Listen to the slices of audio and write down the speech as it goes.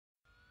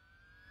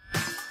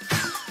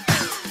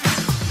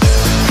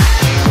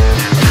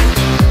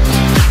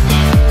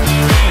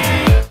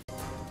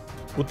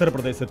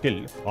உத்தரப்பிரதேசத்தில்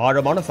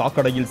ஆழமான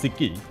சாக்கடையில்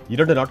சிக்கி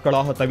 2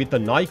 நாட்களாக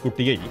தவித்த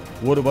நாய்க்குட்டியை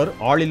ஒருவர்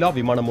ஆளில்லா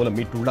விமானம் மூலம்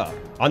மீட்டுள்ளார்.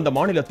 அந்த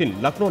மாநிலத்தின்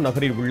லக்னோ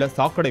நகரில் உள்ள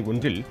சாக்கடை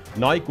ஒன்றில்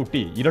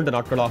நாய்க்குட்டி 2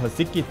 நாட்களாக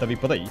சிக்கி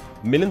தவிப்பதை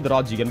மிலிந்த்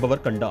ராஜ்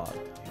என்பவர் கண்டார்.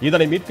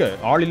 இதனை மீட்க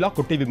ஆளில்லா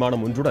குட்டி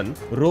விமானம் ஒன்றுடன்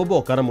ரோபோ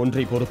கரம்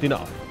ஒன்றை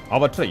பொருத்தினார்.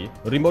 அவற்றை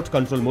ரிமோட்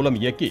கண்ட்ரோல் மூலம்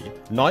இயக்கி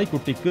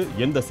நாய்க்குட்டிக்கு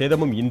எந்த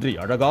சேதமும் இன்றி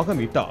அழகாக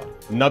மீட்டார்.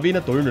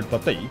 நவீன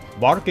தொழில்நுட்பத்தை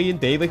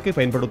வாழ்க்கையின் தேவைக்கு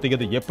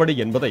பயன்படுத்தியது எப்படி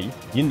என்பதை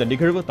இந்த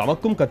நிகழ்வு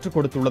தமக்கும் கற்றுக்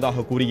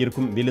கொடுத்துள்ளதாக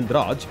கூறியிருக்கும் மிலிந்த்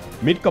ராஜ்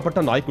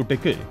மீட்கப்பட்ட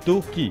நாய்க்குட்டிக்கு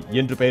தூக்கி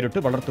என்று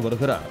பெயரிட்டு வளர்த்து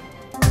வருகிறார்.